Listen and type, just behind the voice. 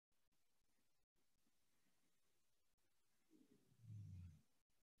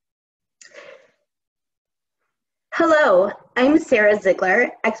Hello, I'm Sarah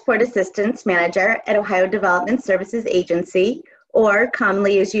Ziegler, Export Assistance Manager at Ohio Development Services Agency, or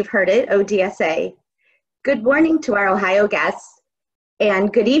commonly as you've heard it, ODSA. Good morning to our Ohio guests,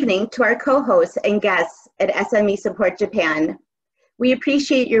 and good evening to our co-hosts and guests at SME Support Japan. We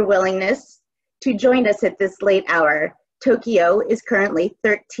appreciate your willingness to join us at this late hour. Tokyo is currently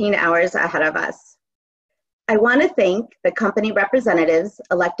 13 hours ahead of us. I want to thank the company representatives,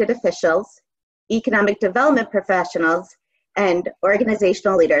 elected officials, economic development professionals, and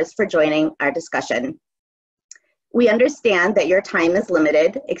organizational leaders for joining our discussion. We understand that your time is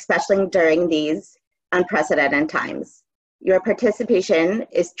limited, especially during these unprecedented times. Your participation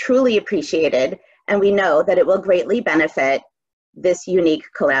is truly appreciated, and we know that it will greatly benefit this unique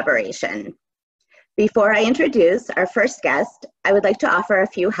collaboration. Before I introduce our first guest, I would like to offer a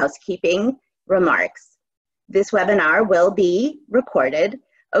few housekeeping remarks. This webinar will be recorded.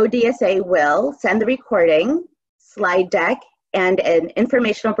 ODSA will send the recording, slide deck, and an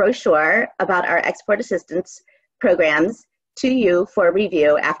informational brochure about our export assistance programs to you for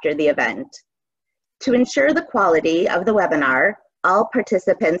review after the event. To ensure the quality of the webinar, all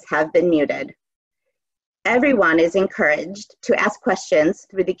participants have been muted. Everyone is encouraged to ask questions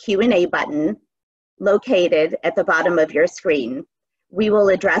through the Q&A button located at the bottom of your screen. We will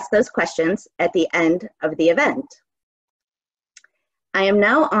address those questions at the end of the event. I am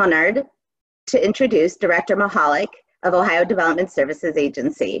now honored to introduce Director Mahalik of Ohio Development Services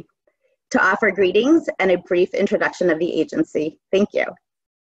Agency to offer greetings and a brief introduction of the agency. Thank you.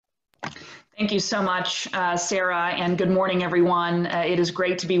 Thank you so much, Sarah, and good morning, everyone. It is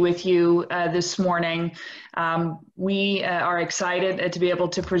great to be with you this morning. We are excited to be able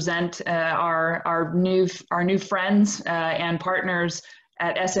to present our new friends and partners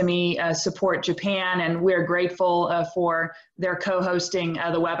at SME Support Japan, and we're grateful for their co-hosting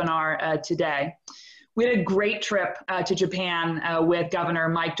the webinar today. We had a great trip to Japan with Governor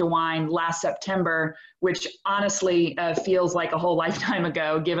Mike DeWine last September, which honestly feels like a whole lifetime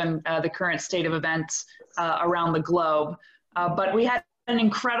ago, given the current state of events around the globe. But we had an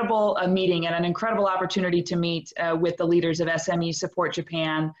incredible meeting and an incredible opportunity to meet with the leaders of SME Support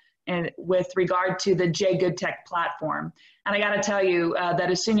Japan and with regard to the J Good Tech platform. And I got to tell you that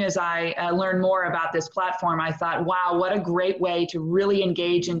as soon as I learned more about this platform, I thought, wow, what a great way to really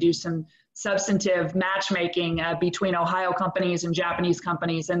engage and do some substantive matchmaking between Ohio companies and Japanese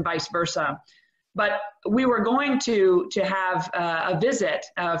companies and vice versa. But we were going to have a visit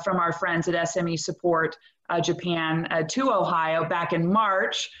from our friends at SME Support Japan to Ohio back in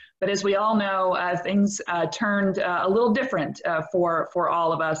March. But as we all know, things turned a little different for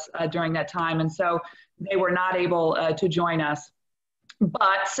all of us during that time. And so they were not able to join us.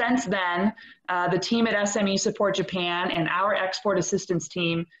 But since then, the team at SME Support Japan and our export assistance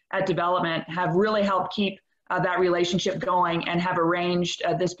team at Development have really helped keep that relationship going and have arranged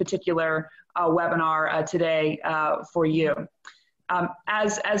this particular webinar today for you.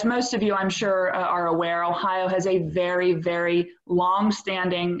 As most of you, I'm sure, are aware, Ohio has a very, very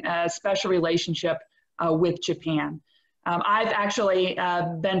long-standing special relationship with Japan. I've actually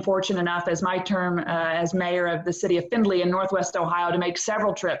been fortunate enough as my term as mayor of the city of Findlay in Northwest Ohio to make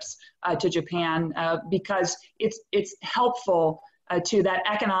several trips to Japan because it's helpful to that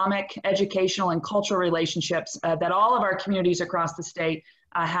economic, educational, and cultural relationships that all of our communities across the state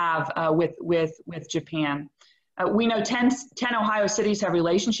have with Japan. We know 10 Ohio cities have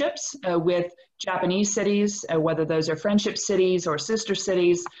relationships with Japanese cities, whether those are friendship cities or sister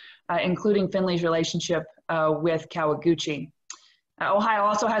cities, including Findlay's relationship with Kawaguchi. Ohio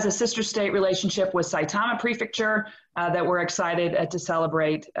also has a sister state relationship with Saitama Prefecture that we're excited to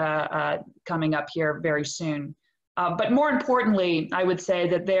celebrate coming up here very soon. But more importantly, I would say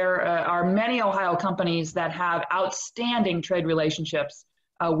that there are many Ohio companies that have outstanding trade relationships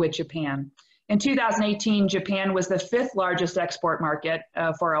with Japan. In 2018, Japan was the 5th largest export market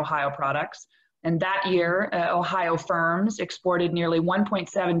for Ohio products. And that year, Ohio firms exported nearly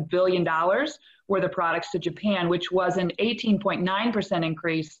 $1.7 billion worth of products to Japan, which was an 18.9%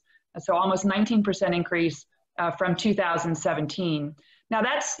 increase, so almost 19% increase from 2017. Now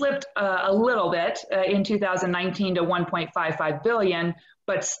that slipped a little bit in 2019 to 1.55 billion,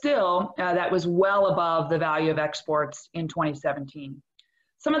 but still that was well above the value of exports in 2017.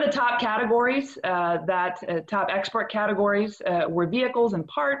 Some of the top categories, top export categories were vehicles and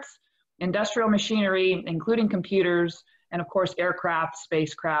parts, industrial machinery, including computers, and of course, aircraft,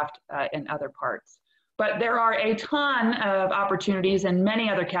 spacecraft, and other parts. But there are a ton of opportunities in many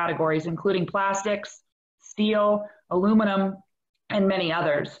other categories, including plastics, steel, aluminum, and many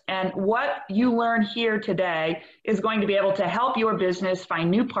others. And what you learn here today is going to be able to help your business find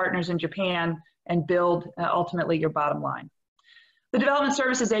new partners in Japan and build ultimately your bottom line. The Development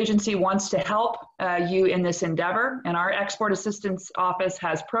Services Agency wants to help you in this endeavor, and our Export Assistance Office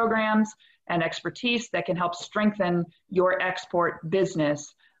has programs and expertise that can help strengthen your export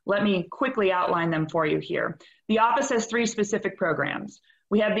business. Let me quickly outline them for you here. The office has 3 specific programs.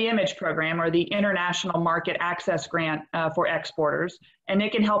 We have the IMAGE program, or the International Market Access Grant for exporters, and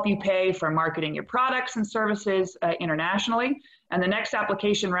it can help you pay for marketing your products and services internationally. And the next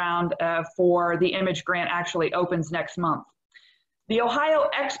application round for the IMAGE grant actually opens next month. The Ohio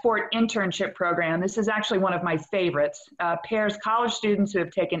Export Internship Program, this is actually one of my favorites, pairs college students who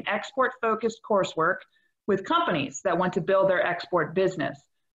have taken export-focused coursework with companies that want to build their export business.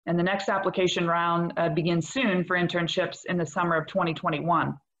 And the next application round begins soon for internships in the summer of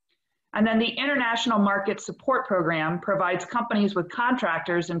 2021. And then the International Market Support Program provides companies with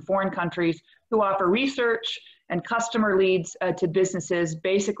contractors in foreign countries who offer research and customer leads to businesses.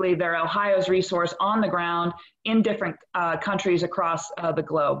 Basically, they're Ohio's resource on the ground in different countries across the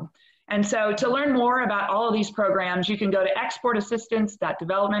globe. And so to learn more about all of these programs, you can go to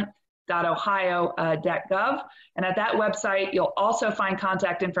exportassistance.development.ohio.gov. And at that website, you'll also find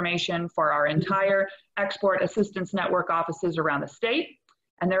contact information for our entire Export Assistance Network offices around the state.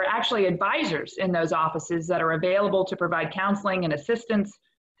 And there are actually advisors in those offices that are available to provide counseling and assistance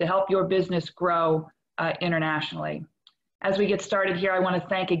to help your business grow internationally. As we get started here, I want to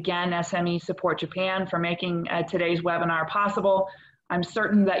thank again SME Support Japan for making today's webinar possible. I'm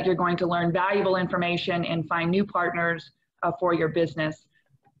certain that you're going to learn valuable information and find new partners for your business.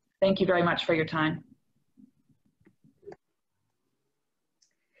 Thank you very much for your time.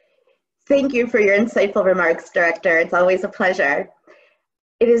 Thank you for your insightful remarks, Director. It's always a pleasure.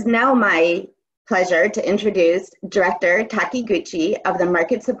 It is now my pleasure to introduce Director Takiguchi of the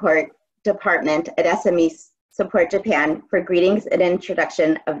Market Support Department at SME Support Japan for greetings and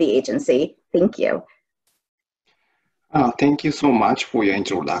introduction of the agency. Thank you. Thank you so much for your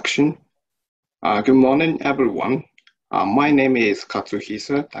introduction. Good morning, everyone. My name is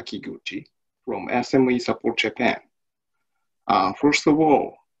Katsuhisa Takiguchi from SME Support Japan. First of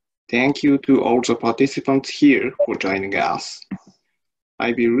all, thank you to all the participants here for joining us.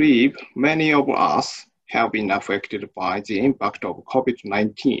 I believe many of us have been affected by the impact of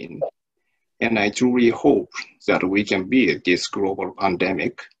COVID-19, and I truly hope that we can beat this global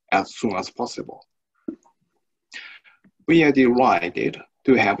pandemic as soon as possible. We are delighted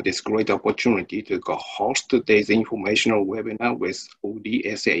to have this great opportunity to host today's informational webinar with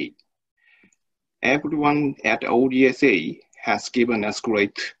u.s.a. Everyone at u.s.a. has given us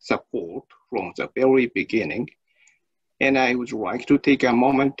great support from the very beginning, and I would like to take a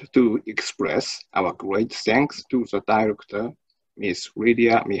moment to express our great thanks to the Director, Ms.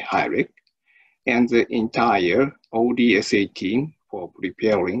 Lydia Mihalik, and the entire u.s.a. team for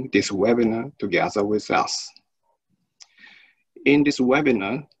preparing this webinar together with us. In this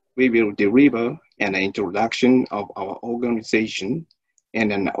webinar, we will deliver an introduction of our organization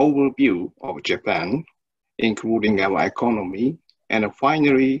and an overview of Japan, including our economy, and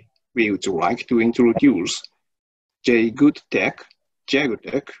finally, we would like to introduce JGoodTech,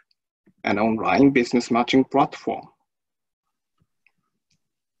 an online business matching platform.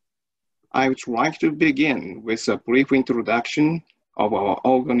 I would like to begin with a brief introduction of our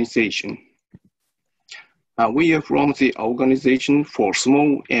organization. We are from the Organization for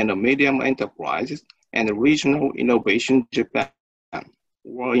Small and Medium Enterprises and Regional Innovation Japan,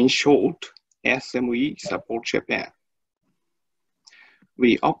 or in short, SME Support Japan.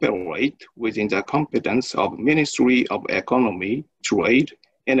 We operate within the competence of Ministry of Economy, Trade,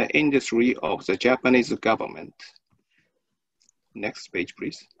 and Industry of the Japanese government. Next page,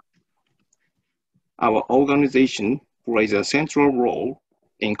 please. Our organization plays a central role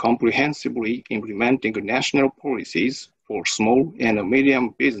in comprehensively implementing national policies for small and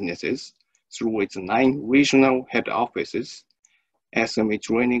medium businesses through its 9 regional head offices, SME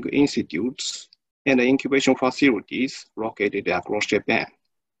training institutes, and incubation facilities located across Japan.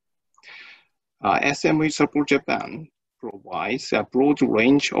 SME Support Japan provides a broad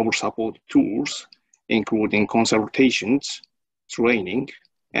range of support tools, including consultations, training,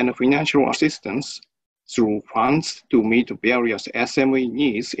 and financial assistance through funds to meet various SME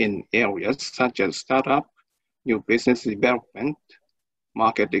needs in areas such as startup, new business development,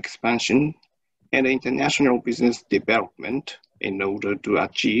 market expansion, and international business development in order to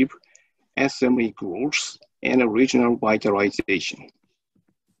achieve SME growth and regional vitalization.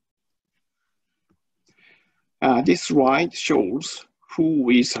 This slide shows who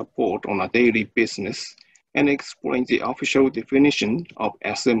we support on a daily business and explains the official definition of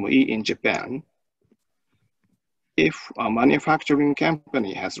SME in Japan. If a manufacturing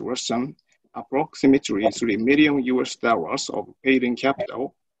company has less than approximately $3 million of paid-in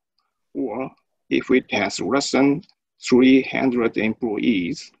capital, or if it has less than 300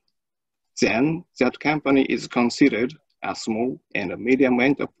 employees, then that company is considered a small and medium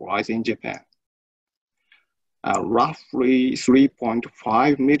enterprise in Japan. Roughly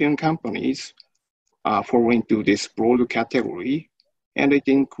 3.5 million companies fall into this broad category, and it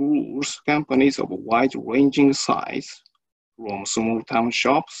includes companies of a wide-ranging size, from small town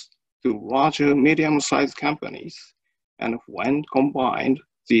shops to larger medium-sized companies. And when combined,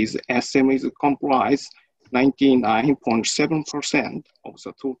 these SMEs comprise 99.7% of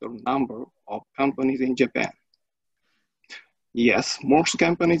the total number of companies in Japan. Yes, most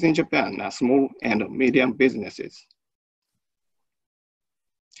companies in Japan are small and medium businesses.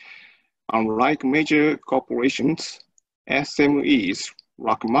 Unlike major corporations, SMEs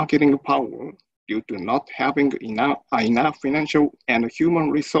lack marketing power due to not having enough financial and human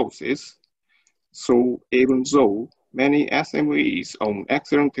resources. So even though many SMEs own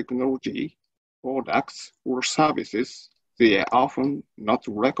excellent technology, products, or services, they are often not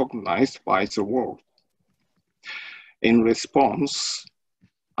recognized by the world. In response,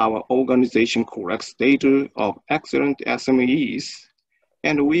 our organization collects data of excellent SMEs,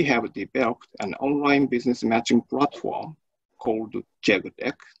 and we have developed an online business matching platform called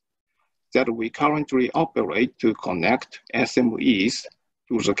JEGDEC that we currently operate to connect SMEs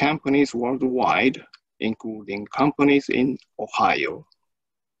to the companies worldwide, including companies in Ohio.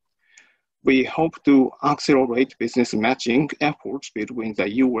 We hope to accelerate business matching efforts between the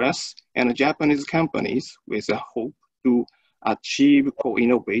US and Japanese companies with a hope to achieve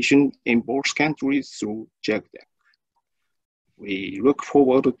co-innovation in both countries through JEGDEC. We look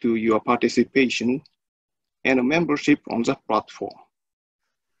forward to your participation and membership on the platform.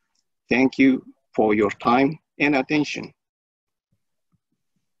 Thank you for your time and attention.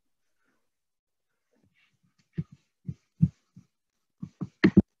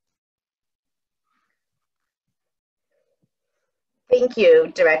 Thank you,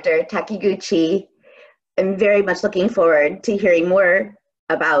 Director Takiguchi. I'm very much looking forward to hearing more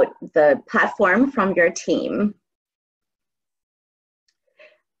about the platform from your team.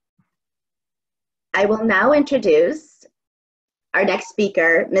 I will now introduce our next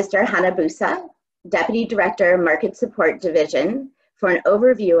speaker, Mr. Hanabusa, Deputy Director, Market Support Division, for an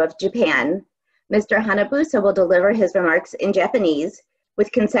overview of Japan. Mr. Hanabusa will deliver his remarks in Japanese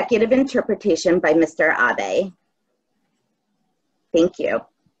with consecutive interpretation by Mr. Abe. Thank you.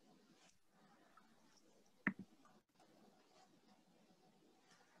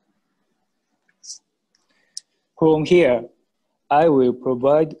 From here, I will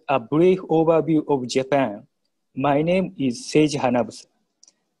provide a brief overview of Japan. My name is Seiji Hanabusa.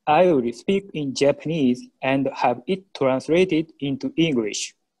 I will speak in Japanese and have it translated into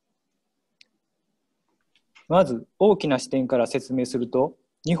English. まず大きな視点から説明すると、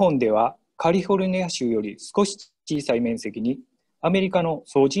日本ではカリフォルニア州より少し小さい面積にアメリカの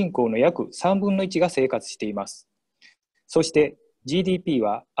総人口の約3分の1が生活しています。そして GDP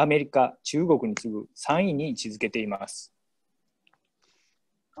はアメリカ、中国に次ぐ3位に位置づけています。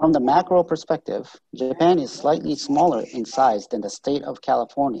From the macro perspective, Japan is slightly smaller in size than the state of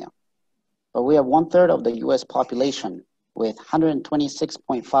California, but we have 1/3 of the U.S. population with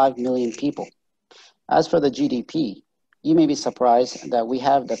 126.5 million people. As for the GDP, you may be surprised that we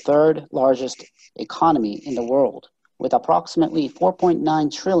have the third largest economy in the world with approximately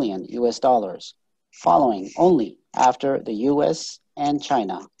 $4.9 trillion, following only after the US and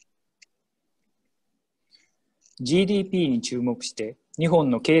China. GDP に注目して日本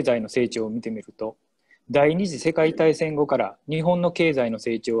の経済の成長を見てみると、第二次世界大戦後から日本の経済の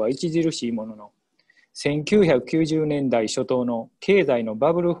成長は著しいものの、1990年代初頭の経済の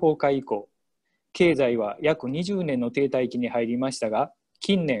バブル崩壊以降、経済は約20年の停滞期に入りましたが、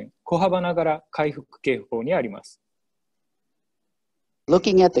近年小幅ながら回復傾向にあります。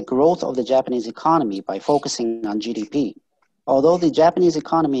Looking at the growth of the Japanese economy by focusing on GDP, although the Japanese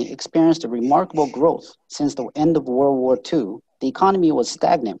economy experienced a remarkable growth since the end of World War II, the economy was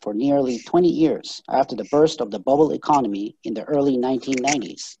stagnant for nearly 20 years after the burst of the bubble economy in the early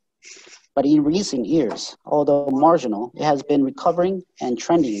 1990s. But in recent years, although marginal, it has been recovering and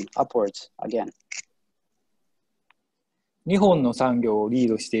trending upwards again. 日本の産業をリー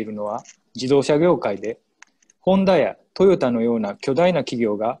ドしているのは自動車業界で、ホンダやトヨタのような巨大な企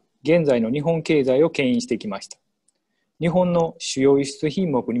業が現在の日本経済を牽引してきました。日本の主要輸出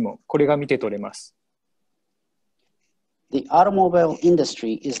品目にもこれが見て取れます。The automobile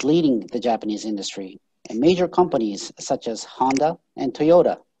industry is leading the Japanese industry, and major companies such as Honda and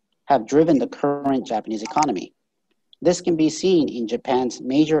Toyota have driven the current Japanese economy. This can be seen in Japan's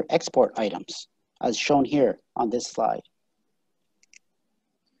major export items, as shown here on this slide.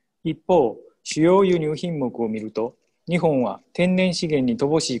 一方、主要輸入品目を見ると、日本は天然資源に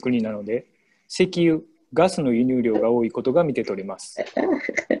乏しい国なので、石油、ガスの輸入量が多いことが見て取れます。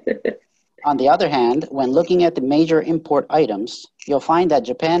On the other hand, when looking at the major import items, you'll find that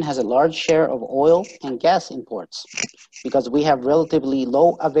Japan has a large share of oil and gas imports because we have relatively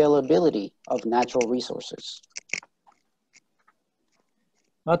low availability of natural resources.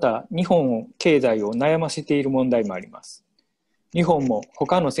 また、日本経済を悩ませている問題もあります。日本も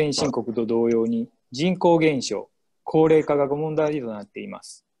他の先進国と同様に人口減少、高齢化が問題となっていま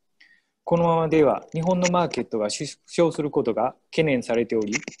す。このままでは日本のマーケットが縮小することが懸念されてお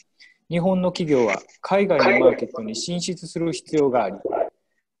り、日本の企業は海外のマーケットに進出する必要があり、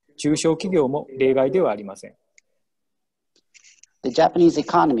中小企業も例外ではありません。The Japanese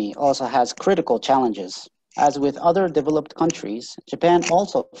economy also has critical challenges. As with other developed countries, Japan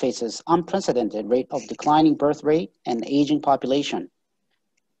also faces unprecedented rate of declining birth rate and aging population.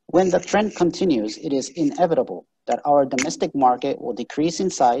 When the trend continues, it is inevitable that our domestic market will decrease in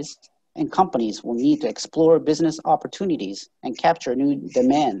size and companies will need to explore business opportunities and capture new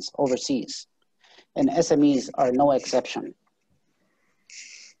demands overseas. And SMEs are no exception.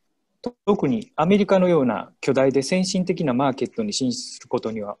 特にアメリカのような巨大で先進的なマーケットに進出するこ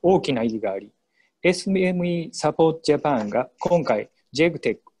とには大きな意義があり、SME Support Japan が今回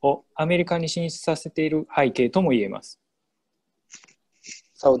JEGTEC をアメリカに進出させている背景とも言えます。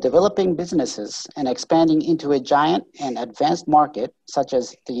So developing businesses and expanding into a giant and advanced market such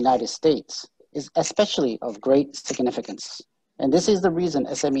as the United States is especially of great significance. And this is the reason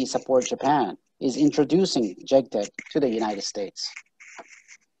SME Support Japan is introducing JEGTEC to the United States.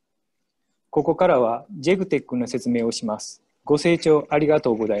 ここからは JEGTEC の説明をします。ご清聴ありが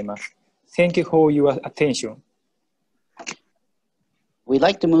とうございます。Thank you for your attention. We'd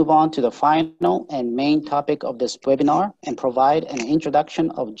like to move on to the final and main topic of this webinar and provide an introduction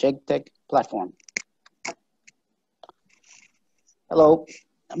of JEGTEC platform. Hello,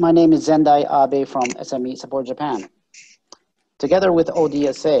 my name is Zendai Abe from SME Support Japan. Together with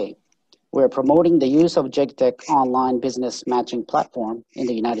u.s.a, we're promoting the use of JEGTEC online business matching platform in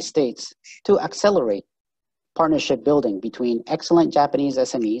the United States to accelerate partnership building between excellent Japanese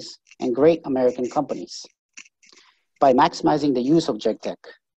SMEs and great American companies. By maximizing the use of JEGTEC,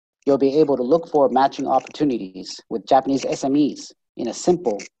 you'll be able to look for matching opportunities with Japanese SMEs in a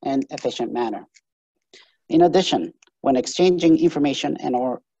simple and efficient manner. In addition, when exchanging information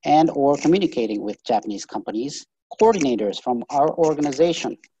and or communicating with Japanese companies, coordinators from our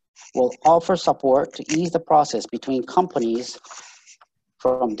organization will offer support to ease the process between companies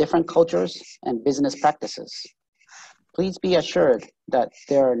from different cultures and business practices. Please be assured that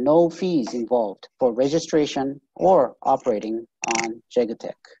there are no fees involved for registration or operating on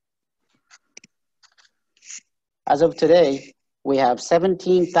JEGTEC. As of today, we have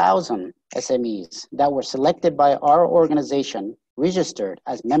 17,000 SMEs that were selected by our organization registered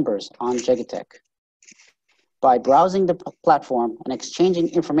as members on JEGTEC. By browsing the platform and exchanging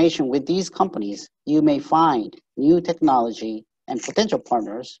information with these companies, you may find new technology and potential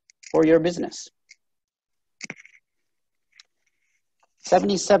partners for your business.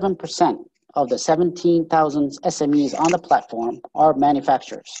 77% of the 17,000 SMEs on the platform are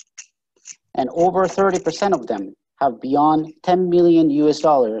manufacturers, and over 30% of them have beyond $10 million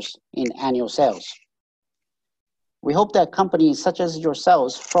in annual sales. We hope that companies such as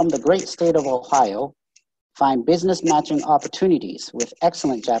yourselves from the great state of Ohio find business matching opportunities with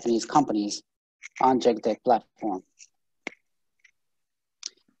excellent Japanese companies on JEGTEC platform.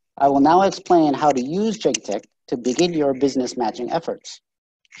 I will now explain how to use JEGTEC to begin your business matching efforts.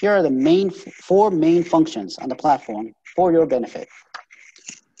 Here are the four main functions on the platform for your benefit.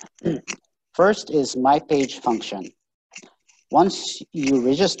 First is My Page function. Once you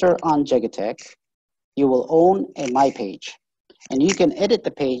register on JEGTEC, you will own a My Page, and you can edit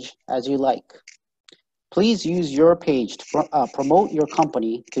the page as you like. Please use your page to promote your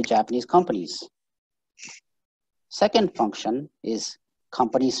company to Japanese companies. Second function is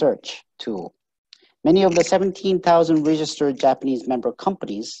Company Search tool. Many of the 17,000 registered Japanese member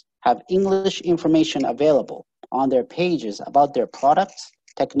companies have English information available on their pages about their products,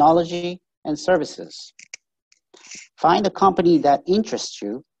 technology, and services. Find a company that interests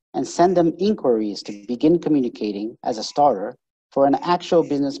you and send them inquiries to begin communicating as a starter for an actual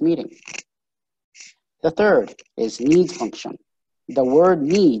business meeting. The third is Needs function. The word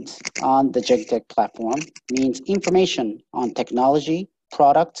needs on the JEGTEC platform means information on technology,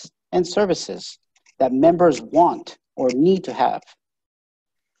 products, and services that members want or need to have.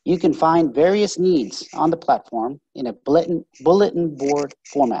 You can find various needs on the platform in a bulletin board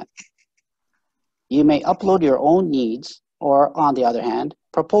format. You may upload your own needs or, on the other hand,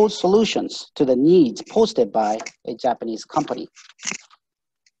 propose solutions to the needs posted by a Japanese company.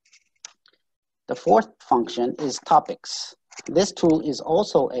 The fourth function is topics. This tool is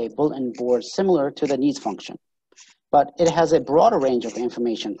also a bulletin board similar to the needs function, but it has a broader range of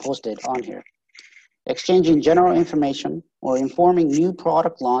information posted on here, exchanging general information or informing new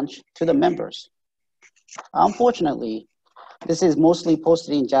product launch to the members. Unfortunately, this is mostly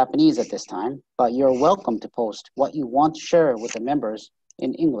posted in Japanese at this time, but you're welcome to post what you want to share with the members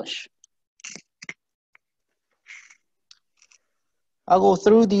in English. I'll go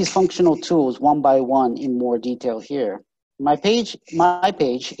through these functional tools one by one in more detail here. My page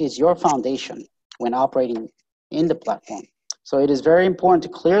is your foundation when operating in the platform. So it is very important to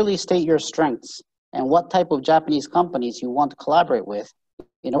clearly state your strengths and what type of Japanese companies you want to collaborate with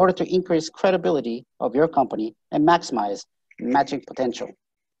in order to increase credibility of your company and maximize matching potential.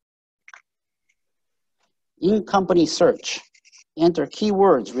 In company search, enter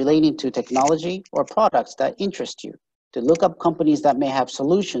keywords relating to technology or products that interest you to look up companies that may have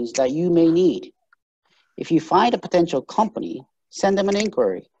solutions that you may need. If you find a potential company, send them an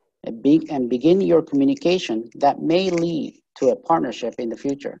inquiry and begin your communication that may lead to a partnership in the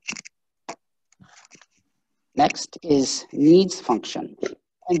future. Next is needs function.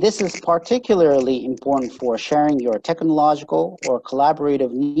 And this is particularly important for sharing your technological or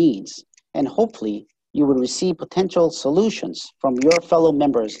collaborative needs, and hopefully you will receive potential solutions from your fellow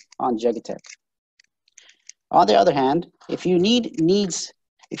members on Jegitech. On the other hand, if you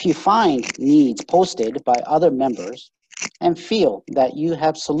find needs posted by other members and feel that you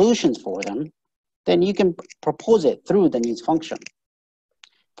have solutions for them, then you can propose it through the needs function.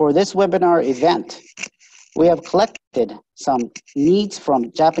 For this webinar event, we have collected some needs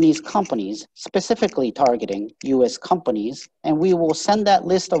from Japanese companies, specifically targeting US companies, and we will send that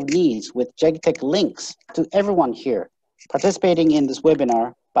list of needs with Jegitech links to everyone here participating in this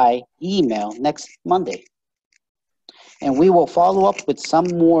webinar by email next Monday. And we will follow up with some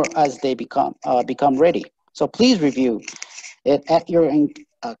more as they become ready. So please review it at your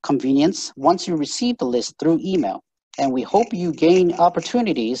convenience once you receive the list through email. And we hope you gain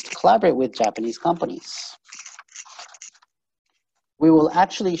opportunities to collaborate with Japanese companies. We will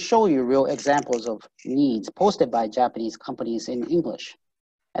actually show you real examples of needs posted by Japanese companies in English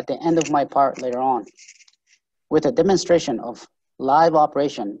at the end of my part later on, with a demonstration of live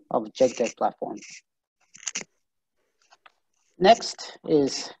operation of Jegitech platform. Next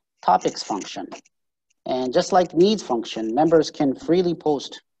is topics function. And just like needs function, members can freely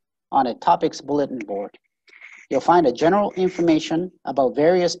post on a topics bulletin board. You'll find a general information about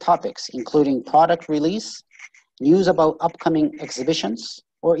various topics, including product release, news about upcoming exhibitions,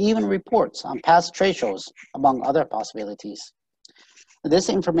 or even reports on past trade shows, among other possibilities. This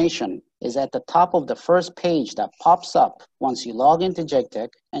information is at the top of the first page that pops up once you log into Jegitech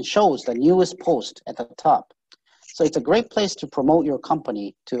and shows the newest post at the top. So it's a great place to promote your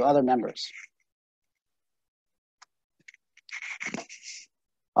company to other members.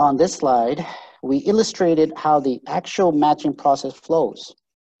 On this slide, we illustrated how the actual matching process flows.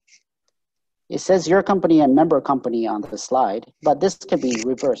 It says your company and member company on the slide, but this can be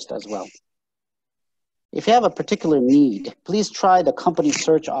reversed as well. If you have a particular need, please try the company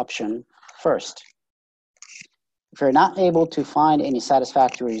search option first. If you're not able to find any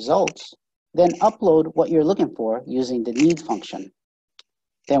satisfactory results, then upload what you're looking for using the needs function.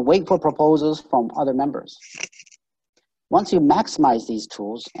 Then wait for proposals from other members. Once you maximize these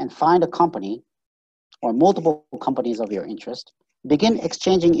tools and find a company or multiple companies of your interest, begin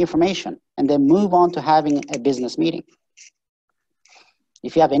exchanging information and then move on to having a business meeting.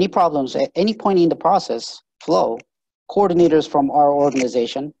 If you have any problems at any point in the process flow, coordinators from our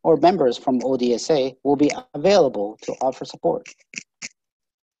organization or members from ODSA will be available to offer support.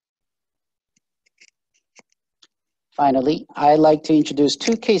 Finally, I'd like to introduce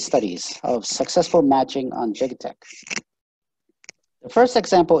two case studies of successful matching on Jegitech. The first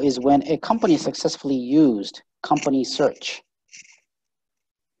example is when a company successfully used company search.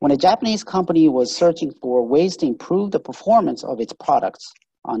 When a Japanese company was searching for ways to improve the performance of its products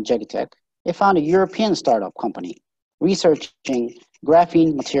on Jegitech, it found a European startup company researching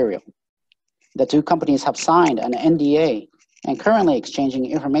graphene material. The two companies have signed an NDA and currently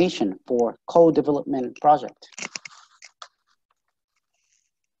exchanging information for co-development project.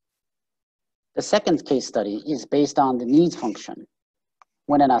 The second case study is based on the needs function.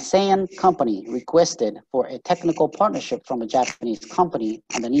 When an ASEAN company requested for a technical partnership from a Japanese company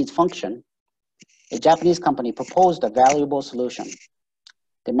on the needs function, a Japanese company proposed a valuable solution.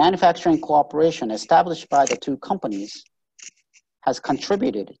 The manufacturing cooperation established by the two companies has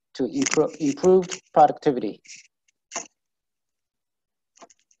contributed to improved productivity.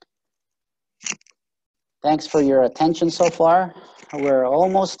 Thanks for your attention so far. We're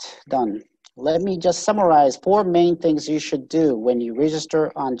almost done. Let me just summarize 4 main things you should do when you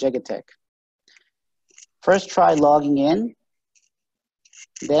register on Jegatech. First, try logging in.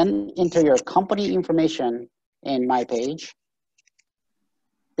 Then enter your company information in My Page.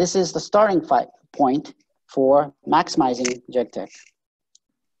 This is the starting point for maximizing Jegatech.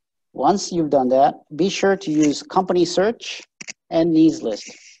 Once you've done that, be sure to use company search and needs list.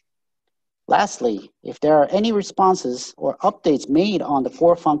 Lastly, if there are any responses or updates made on the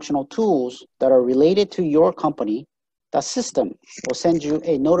 4 functional tools that are related to your company, the system will send you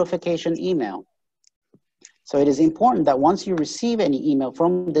a notification email. So it is important that once you receive any email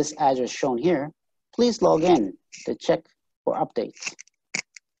from this address shown here, please log in to check for updates.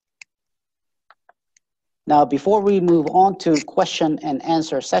 Now, before we move on to question and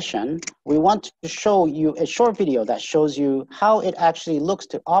answer session, we want to show you a short video that shows you how it actually looks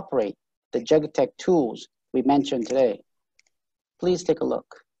to operate the Jegatech tools we mentioned today. Please take a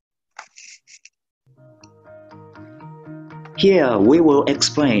look. Here we will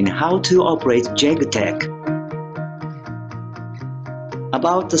explain how to operate Jegatech.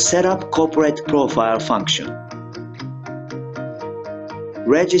 About the Setup Corporate Profile function.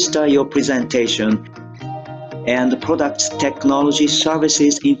 Register your presentation and products, technology,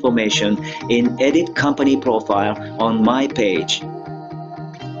 services information in Edit Company Profile on My Page.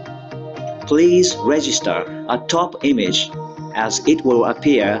 Please register a top image as it will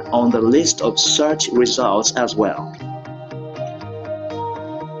appear on the list of search results as well.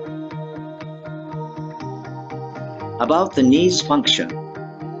 About the needs function.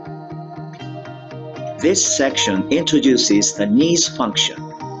 This section introduces the needs function,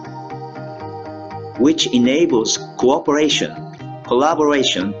 which enables cooperation,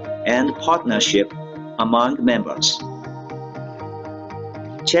 collaboration, and partnership among members.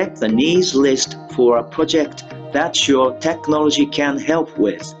 Check the needs list for a project that your technology can help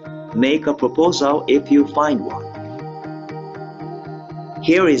with. Make a proposal if you find one.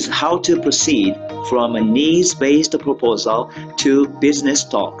 Here is how to proceed from a needs-based proposal to business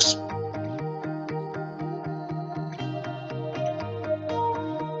talks.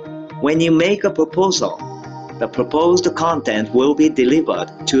 When you make a proposal, the proposed content will be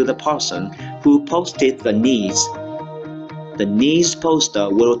delivered to the person who posted the needs. The needs poster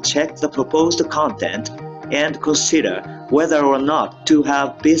will check the proposed content and consider whether or not to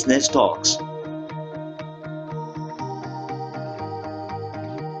have business talks.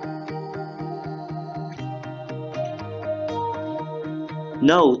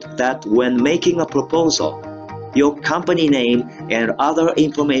 Note that when making a proposal, your company name and other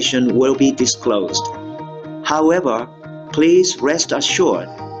information will be disclosed. However, please rest assured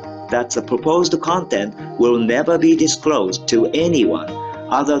that the proposed content will never be disclosed to anyone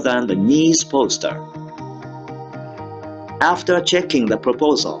other than the needs poster. After checking the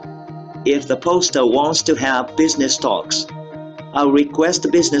proposal, if the poster wants to have business talks, a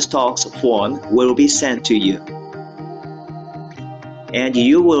Request Business Talks form will be sent to you. And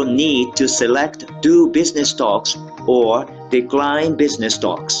you will need to select Do Business Talks or Decline Business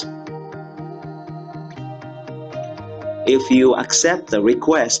Talks. If you accept the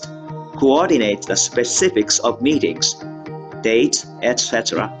request, coordinate the specifics of meetings, dates,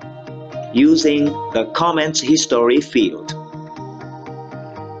 etc. using the Comments History field.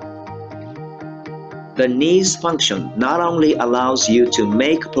 The needs function not only allows you to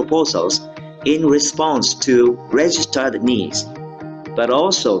make proposals in response to registered needs, but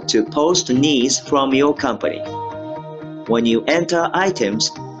also to post needs from your company. When you enter items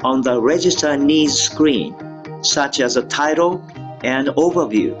on the Register Needs screen, such as a title and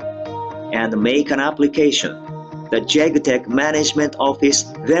overview, and make an application, the Jegatech Management Office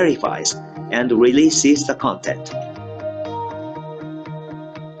verifies and releases the content.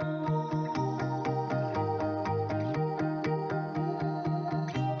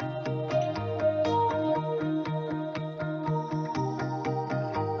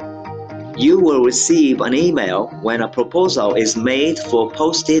 You will receive an email when a proposal is made for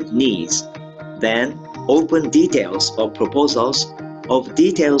posted needs. Then, open Details of Proposals of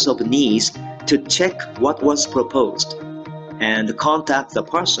Details of Needs to check what was proposed, and contact the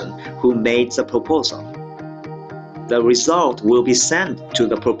person who made the proposal. The result will be sent to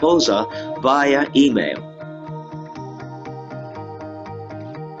the proposer via email.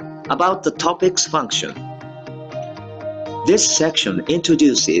 About the Topics function. This section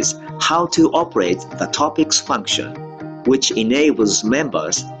introduces how to operate the Topics function. which enables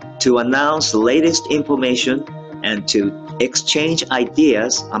members to announce the latest information and to exchange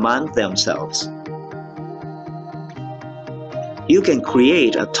ideas among themselves. You can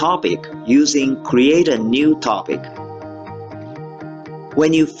create a topic using Create a New Topic.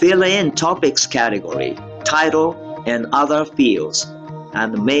 When you fill in topics category, title, and other fields,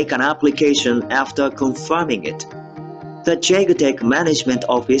 and make an application after confirming it, the JGTEC Management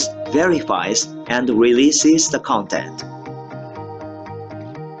Office verifies and releases the content.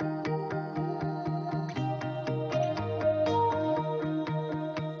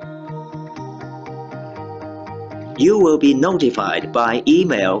 You will be notified by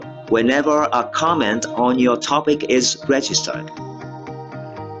email whenever a comment on your topic is registered.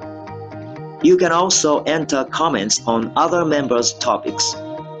 You can also enter comments on other members' topics.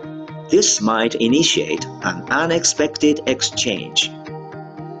 This might initiate an unexpected exchange.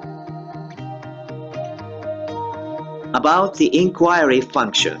 About the inquiry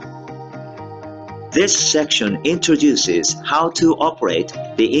function. This section introduces how to operate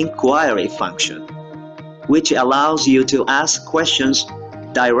the inquiry function, which allows you to ask questions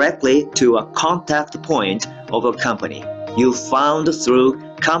directly to a contact point of a company you found through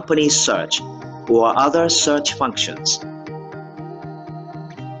company search or other search functions.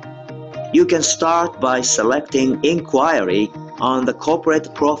 You can start by selecting Inquiry on the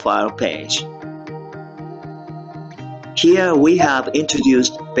corporate profile page. Here we have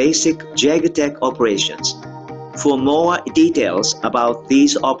introduced basic JGTEC operations. For more details about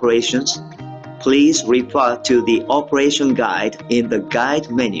these operations, please refer to the operation guide in the guide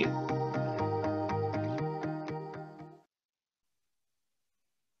menu.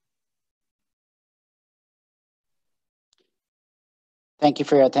 Thank you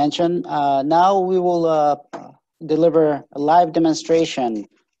for your attention. Now we will deliver a live demonstration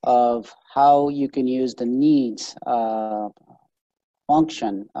of how you can use the needs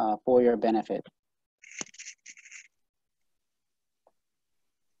function for your benefit.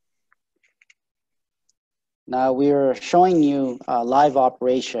 Now we are showing you a live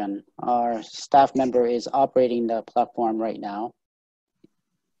operation. Our staff member is operating the platform right now.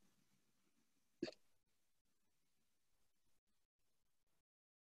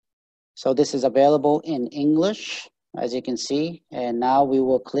 So this is available in English, as you can see, and now we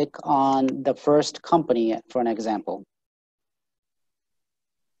will click on the first company for an example.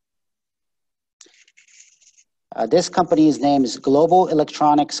 This company's name is Global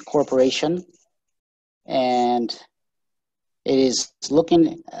Electronics Corporation, and it is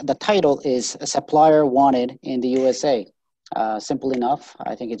the title is a supplier wanted in the USA. Simple enough.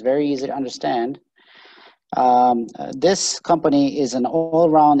 I think it's very easy to understand. This company is an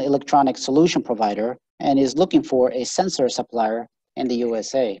all-round electronic solution provider and is looking for a sensor supplier in the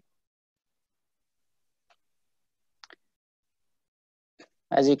USA.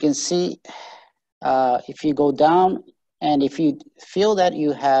 As you can see, if you go down and if you feel that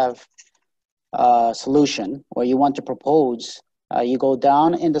you have a solution or you want to propose, you go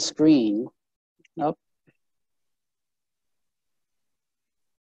down in the screen. Nope.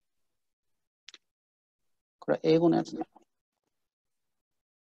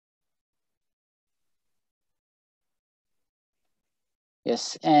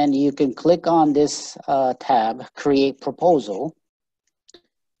 Yes, and you can click on this tab, Create Proposal,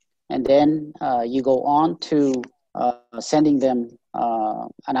 and then you go on to sending them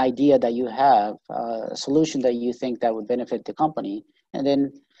an idea that you have, a solution that you think that would benefit the company, and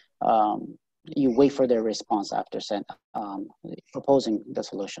then you wait for their response after proposing the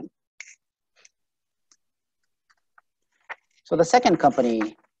solution. So the second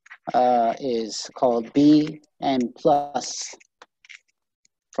company is called BM Plus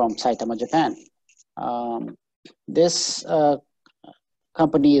from Saitama, Japan. This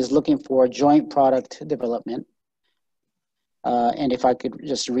company is looking for joint product development. And if I could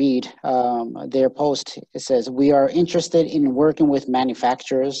just read their post, it says, "We are interested in working with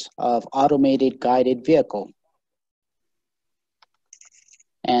manufacturers of automated guided vehicle."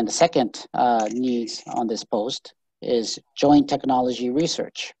 And the second needs on this post is joint technology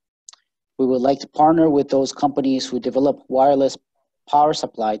research. We would like to partner with those companies who develop wireless power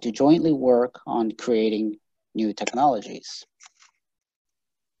supply to jointly work on creating new technologies.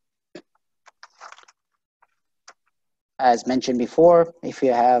 As mentioned before, if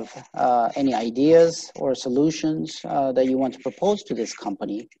you have any ideas or solutions that you want to propose to this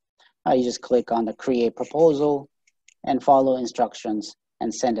company, you just click on the Create Proposal and follow instructions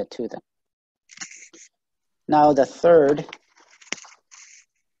and send it to them. Now the third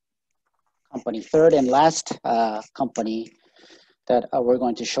and last company that we're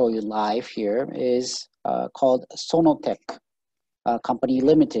going to show you live here is called Sonotech Company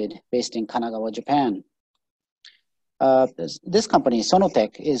Limited, based in Kanagawa, Japan. This company,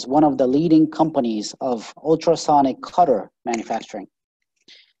 Sonotech, is one of the leading companies of ultrasonic cutter manufacturing.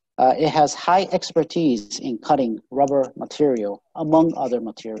 It has high expertise in cutting rubber material, among other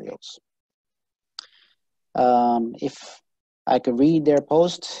materials. If I could read their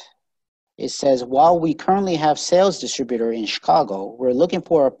post, it says, while we currently have sales distributor in Chicago, we're looking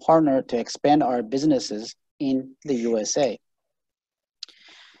for a partner to expand our businesses in the USA.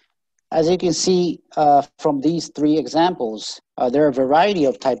 As you can see from these three examples, there are a variety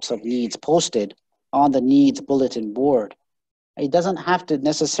of types of needs posted on the needs bulletin board. It doesn't have to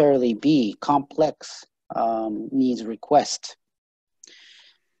necessarily be complex needs request.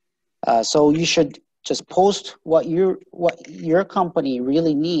 So you should just post what your company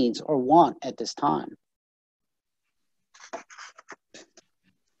really needs or want at this time.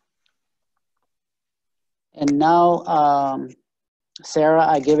 And now, Sarah,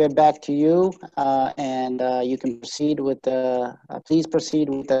 I give it back to you, and you can proceed with the, please proceed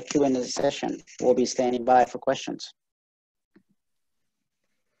with the Q&A session. We'll be standing by for questions.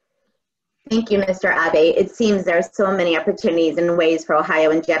 Thank you, Mr. Abe. It seems there are so many opportunities and ways for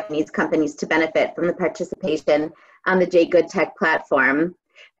Ohio and Japanese companies to benefit from the participation on the J-Good Tech platform.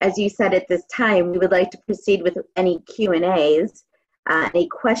 As you said, at this time, we would like to proceed with any Q&As, any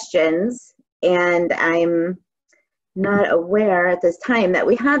questions, and I'm not aware at this time that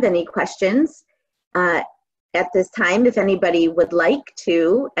we have any questions. At this time, if anybody would like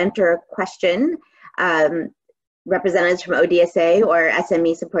to enter a question, representatives from ODSA or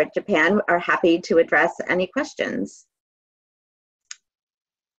SME Support Japan are happy to address any questions.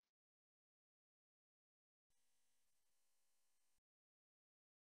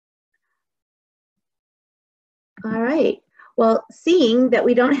 All right. Well, seeing that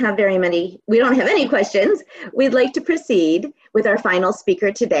we don't have any questions, we'd like to proceed with our final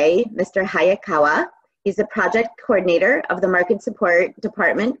speaker today, Mr. Hayakawa. He's the project coordinator of the Market Support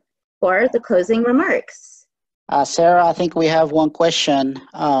Department for the closing remarks. Sarah, I think we have one question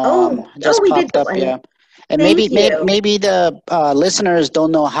just we popped did up. Yeah, and maybe the listeners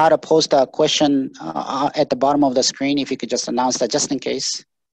don't know how to post a question at the bottom of the screen. If you could just announce that, just in case.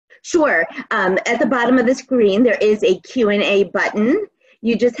 Sure. At the bottom of the screen, there is a Q&A button.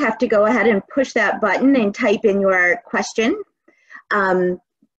 You just have to go ahead and push that button and type in your question.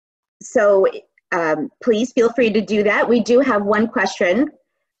 Please feel free to do that. We do have one question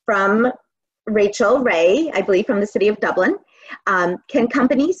from Rachel Ray, I believe from the city of Dublin. Can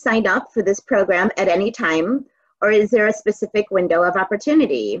companies sign up for this program at any time, or is there a specific window of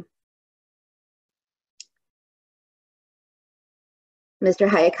opportunity? Mr.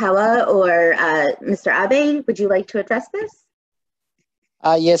 Hayakawa or Mr. Abe, would you like to address this?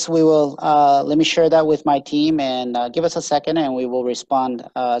 Yes, we will. Let me share that with my team, and give us a second and we will respond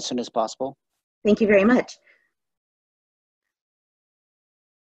as soon as possible. Thank you very much.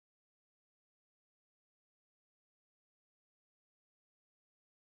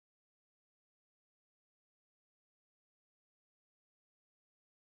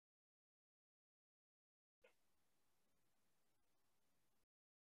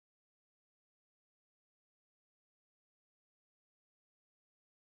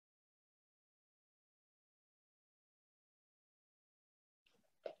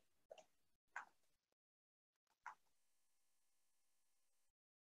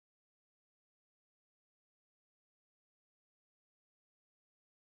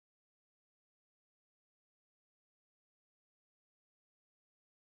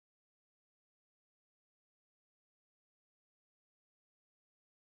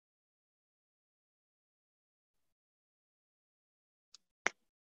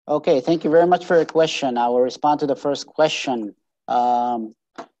 Okay, thank you very much for your question. I will respond to the first question. When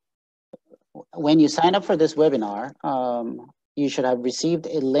you sign up for this webinar, you should have received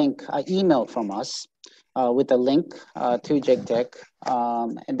a link, an email from us with a link to JegTech.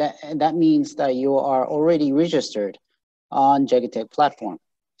 And that means that you are already registered on JegTech platform.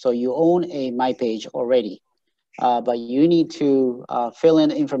 So you own a My Page already, but you need to fill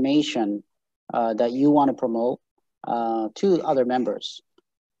in information that you want to promote to other members.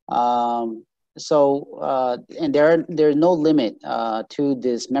 And there's no limit to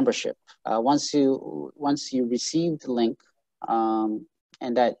this membership. Once you receive the link,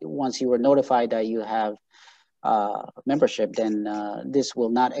 and that once you were notified that you have membership, then this will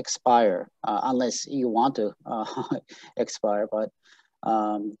not expire unless you want to expire. But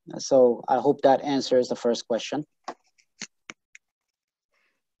so I hope that answers the first question.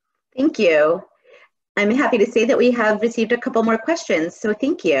 Thank you. I'm happy to say that we have received a couple more questions, so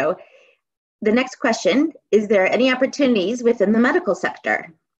thank you. The next question, is there any opportunities within the medical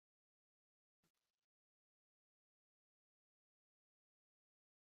sector?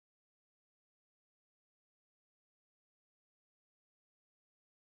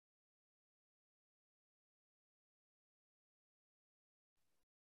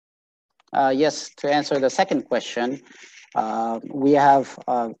 Yes, to answer the second question, we have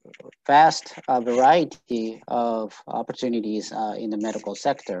a vast variety of opportunities in the medical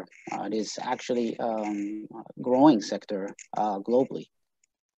sector. It is actually a growing sector globally.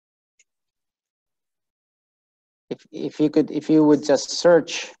 If you would just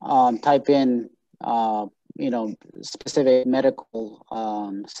search, type in, specific medical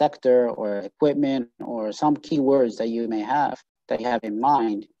sector or equipment or some keywords that you have in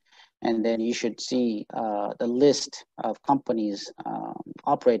mind, and then you should see the list of companies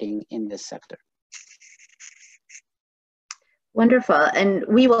operating in this sector. Wonderful, and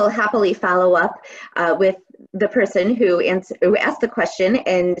we will happily follow up with the person who asked the question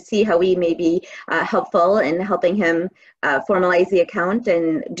and see how we may be helpful in helping him formalize the account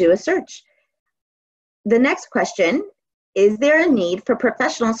and do a search. The next question, is there a need for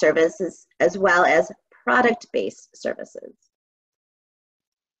professional services as well as product-based services?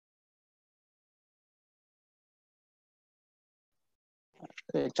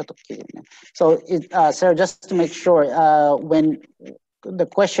 So, Sarah, just to make sure, when the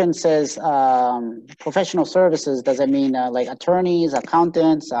question says professional services, does it mean like attorneys,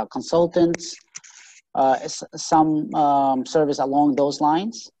 accountants, consultants, some service along those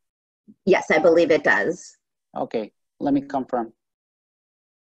lines? Yes, I believe it does. Okay, let me confirm.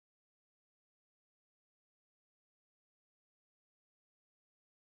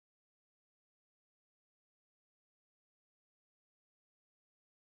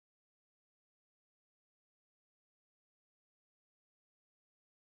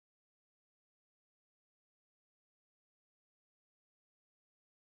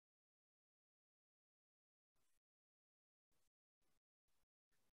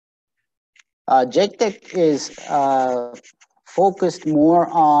 JTech is focused more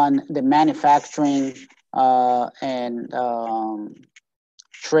on the manufacturing and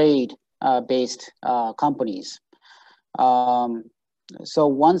trade based companies. So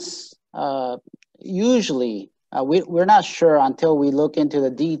once, usually, we're not sure until we look into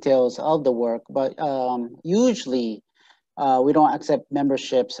the details of the work, but usually we don't accept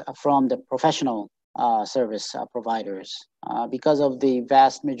memberships from the professional service providers because of the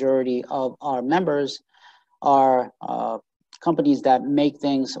vast majority of our members are companies that make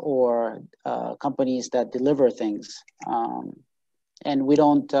things or companies that deliver things. And we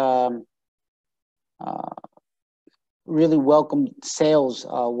don't really welcome sales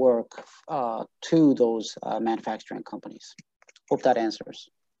work to those manufacturing companies. Hope that answers.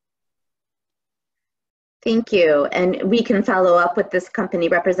 Thank you. And we can follow up with this company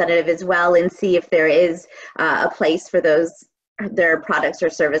representative as well and see if there is a place for their products or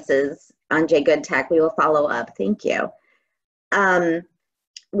services on JGoodTech. We will follow up. Thank you.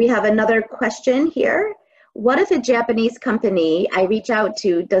 We have another question here. What if a Japanese company I reach out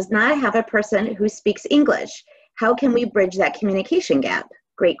to does not have a person who speaks English? How can we bridge that communication gap?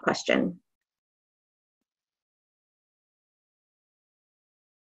 Great question.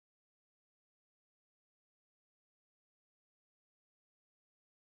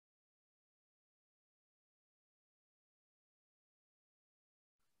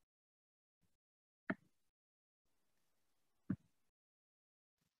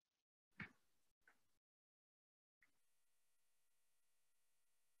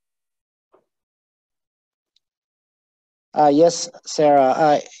 Yes,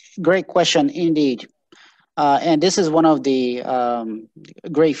 Sarah, great question indeed. And this is one of the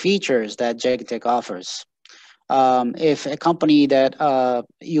great features that JGTech offers. If a company that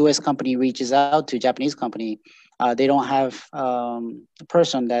U.S. company reaches out to Japanese company, they don't have a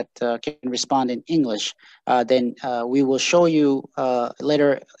person that can respond in English, then we will show you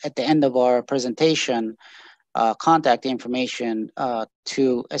later at the end of our presentation contact information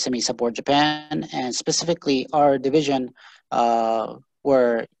to SME Support Japan, and specifically our division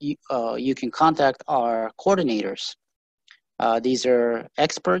where you can contact our coordinators. These are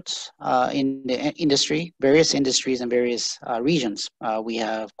experts in the industry, various industries and various regions. We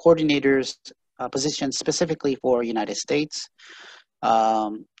have coordinators positioned specifically for United States.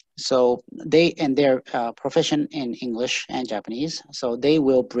 So they're proficient in English and Japanese, so they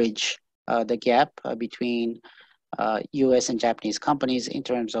will bridge the gap between US and Japanese companies in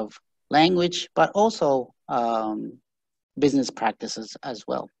terms of language, but also business practices as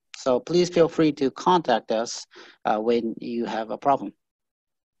well. So please feel free to contact us when you have a problem.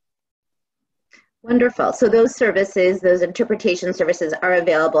 Wonderful. So those services, those interpretation services are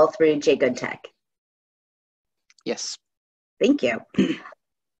available through JGoodTech. Yes. Thank you.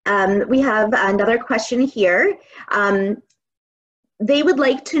 We have another question here. They would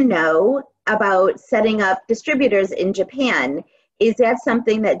like to know about setting up distributors in Japan. Is that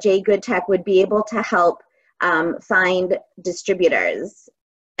something that JGoodTech would be able to help find distributors?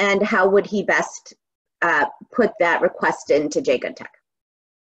 And how would he best put that request into JGoodTech?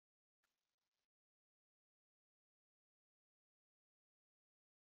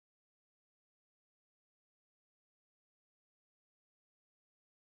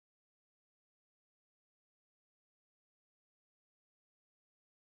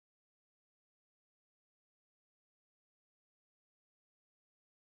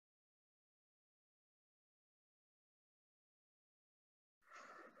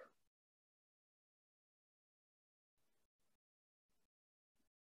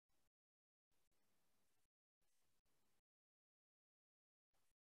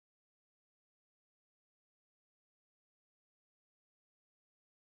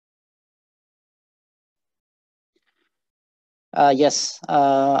 Yes,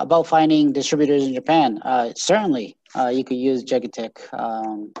 about finding distributors in Japan. Certainly, you could use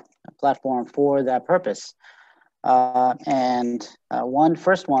JGoodTech platform for that purpose. And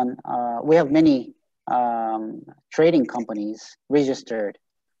first one, we have many trading companies registered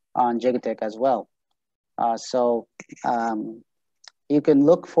on JGoodTech as well. So you can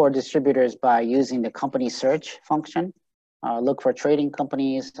look for distributors by using the company search function. Look for trading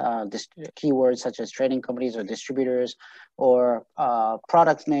companies, keywords such as trading companies or distributors, or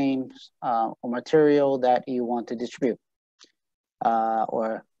product names or material that you want to distribute,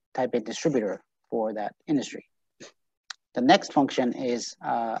 or type in distributor for that industry. The next function is,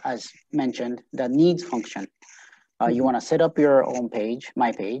 as mentioned, the needs function. You want to set up your own page,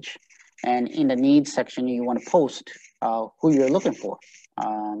 my page, and in the needs section, you want to post who you're looking for.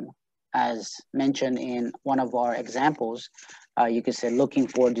 As mentioned in one of our examples, you could say looking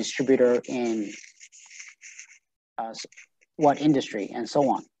for a distributor in what industry and so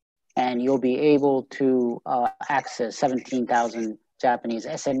on. And you'll be able to access 17,000 Japanese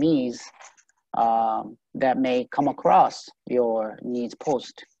SMEs that may come across your needs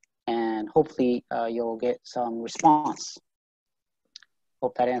post. And hopefully you'll get some response.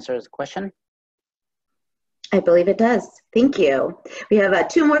 Hope that answers the question. I believe it does. Thank you. We have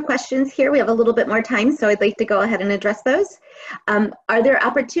 2 more questions here. We have a little bit more time, so I'd like to go ahead and address those. Are there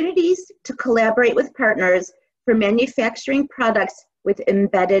opportunities to collaborate with partners for manufacturing products with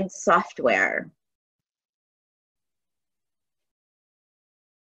embedded software?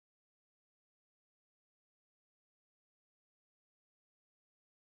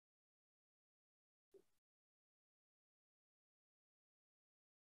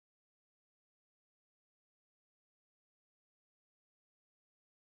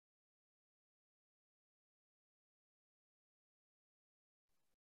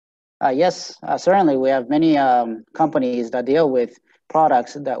 Yes, certainly. We have many companies that deal with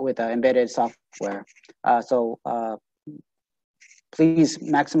products that with embedded software. So please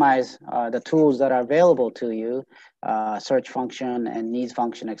maximize the tools that are available to you, search function and needs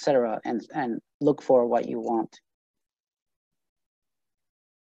function, etc., and look for what you want.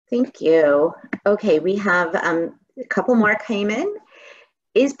 Thank you. Okay, we have a couple more came in.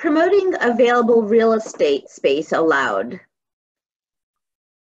 Is promoting available real estate space allowed?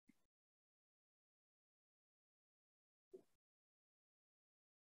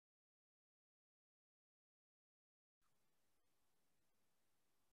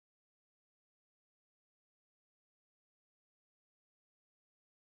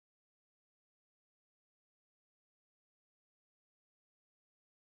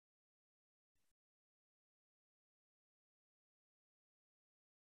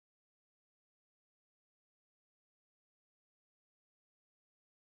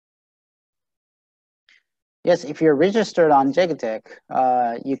 Yes, if you're registered on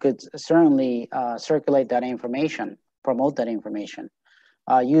JGoodTech, you could certainly circulate that information, promote that information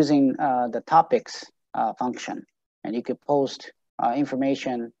using the topics function. And you could post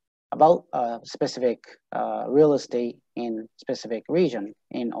information about specific real estate in specific region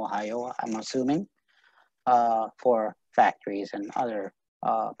in Ohio, I'm assuming, for factories and other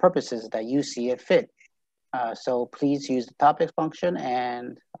purposes that you see it fit. So please use the topics function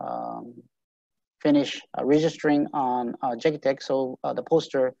and finish registering on JGoodTech so the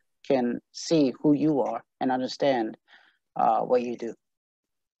poster can see who you are and understand what you do.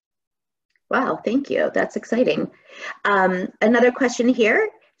 Wow, thank you. That's exciting. Another question here.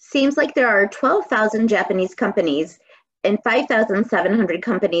 Seems like there are 12,000 Japanese companies and 5,700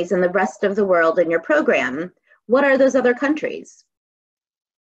 companies in the rest of the world in your program. What are those other countries?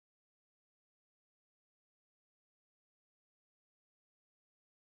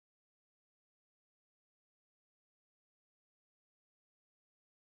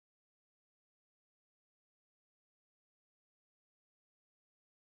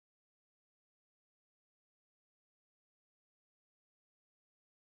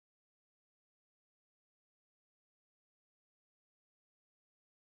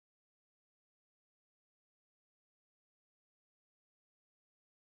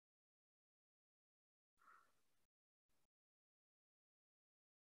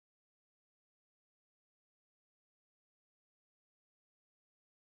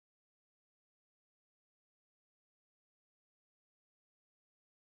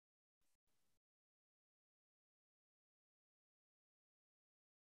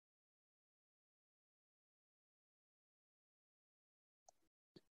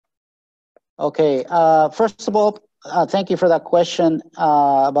 Okay, first of all, thank you for that question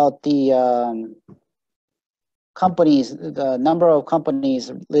about the companies, the number of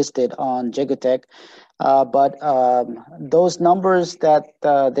companies listed on Jigutech. But those numbers that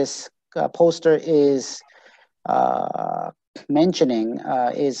this poster is mentioning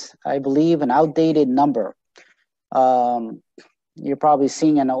is, I believe, an outdated number. You're probably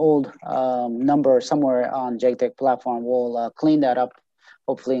seeing an old number somewhere on Jigutech platform. We'll clean that up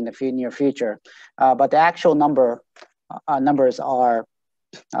hopefully in the near future. But the actual numbers are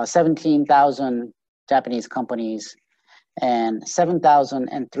 17,000 Japanese companies and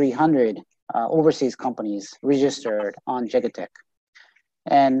 7,300 overseas companies registered on Jigutech.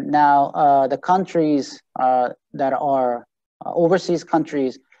 And now the countries that are overseas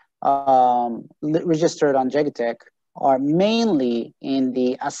countries registered on Jigutech are mainly in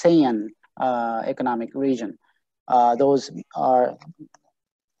the ASEAN economic region. Those are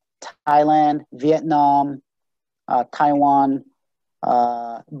Thailand, Vietnam, Taiwan,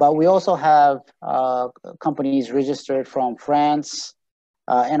 but we also have companies registered from France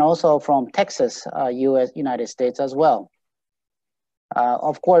and also from Texas, United States as well.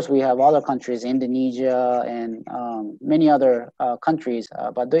 Of course, we have other countries, Indonesia and many other countries,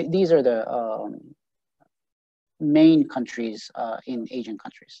 but these are the main countries in Asian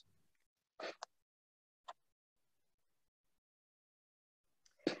countries.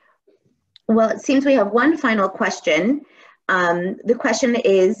 Well, it seems we have one final question. The question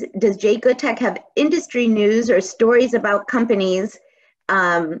is, does Jigutech have industry news or stories about companies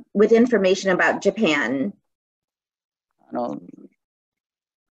with information about Japan? No.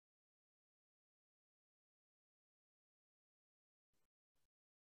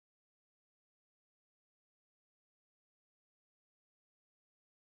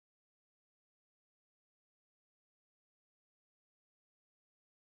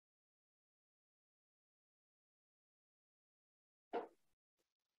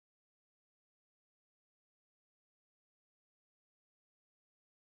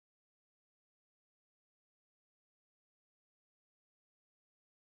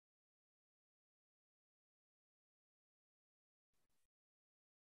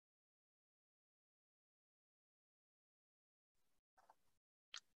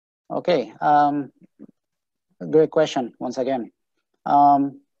 Okay, great question once again.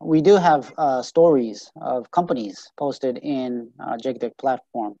 We do have stories of companies posted in Jigutech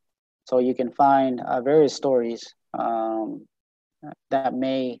platform. So you can find various stories that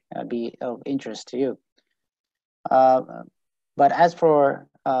may be of interest to you. But as for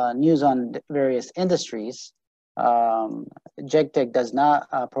news on various industries, Jigutech does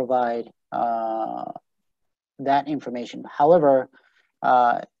not provide that information. However,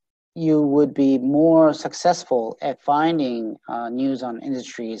 you would be more successful at finding news on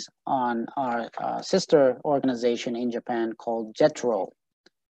industries on our sister organization in Japan called JETRO.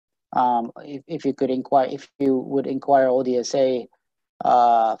 If you would inquire u.s.a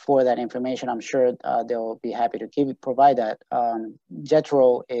for that information, I'm sure they'll be happy to provide that.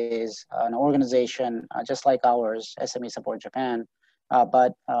 JETRO is an organization just like ours, SME Support Japan,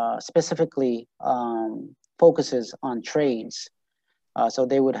 but specifically focuses on trades. So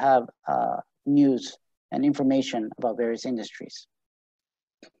they would have news and information about various industries.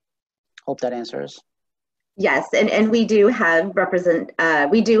 Hope that answers. Yes, and we do have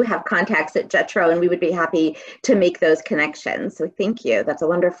contacts at JETRO, and we would be happy to make those connections. So thank you. That's a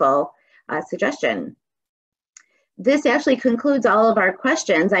wonderful suggestion. This actually concludes all of our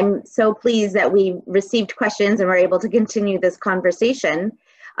questions. I'm so pleased that we received questions and were able to continue this conversation.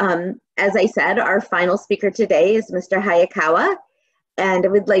 As I said, our final speaker today is Mr. Hayakawa. And I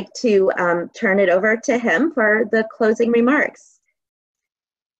would like to turn it over to him for the closing remarks.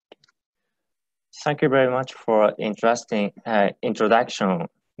 Thank you very much for interesting introduction,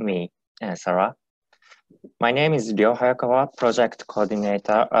 Sarah. My name is Ryo Hayakawa, Project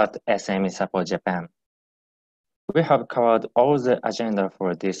Coordinator at SME Support Japan. We have covered all the agenda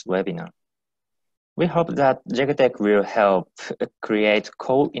for this webinar. We hope that JEGTEC will help create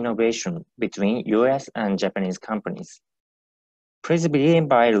co-innovation between US and Japanese companies. Please begin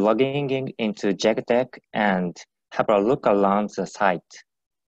by logging into JEGTEC and have a look around the site.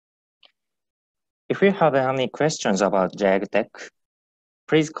 If you have any questions about JEGTEC,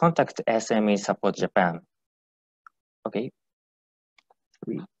 please contact SME Support Japan. Okay.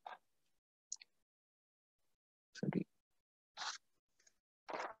 Sorry.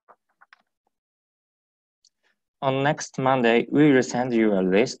 On next Monday, we will send you a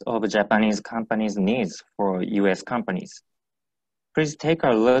list of Japanese companies' needs for US companies. Please take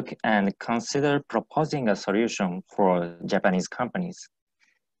a look and consider proposing a solution for Japanese companies.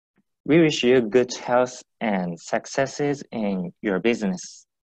 We wish you good health and successes in your business.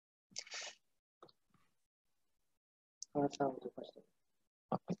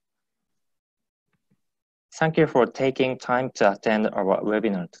 Thank you for taking time to attend our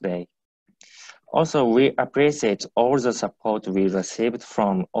webinar today. Also, we appreciate all the support we received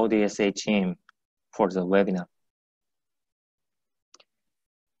from u.s.a team for the webinar.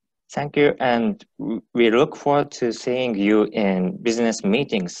 Thank you, and we look forward to seeing you in business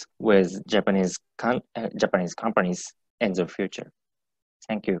meetings with Japanese companies in the future.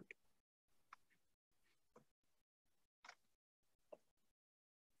 Thank you.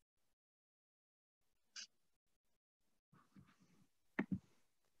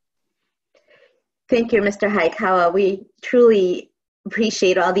 Thank you, Mr. Hayakawa. We truly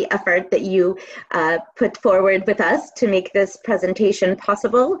appreciate all the effort that you put forward with us to make this presentation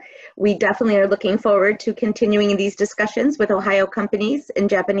possible. We definitely are looking forward to continuing these discussions with Ohio companies and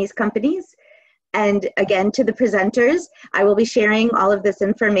Japanese companies. And again, to the presenters, I will be sharing all of this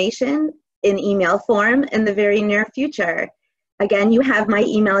information in email form in the very near future. Again, you have my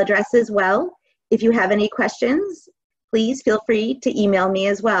email address as well. If you have any questions, please feel free to email me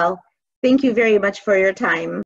as well. Thank you very much for your time.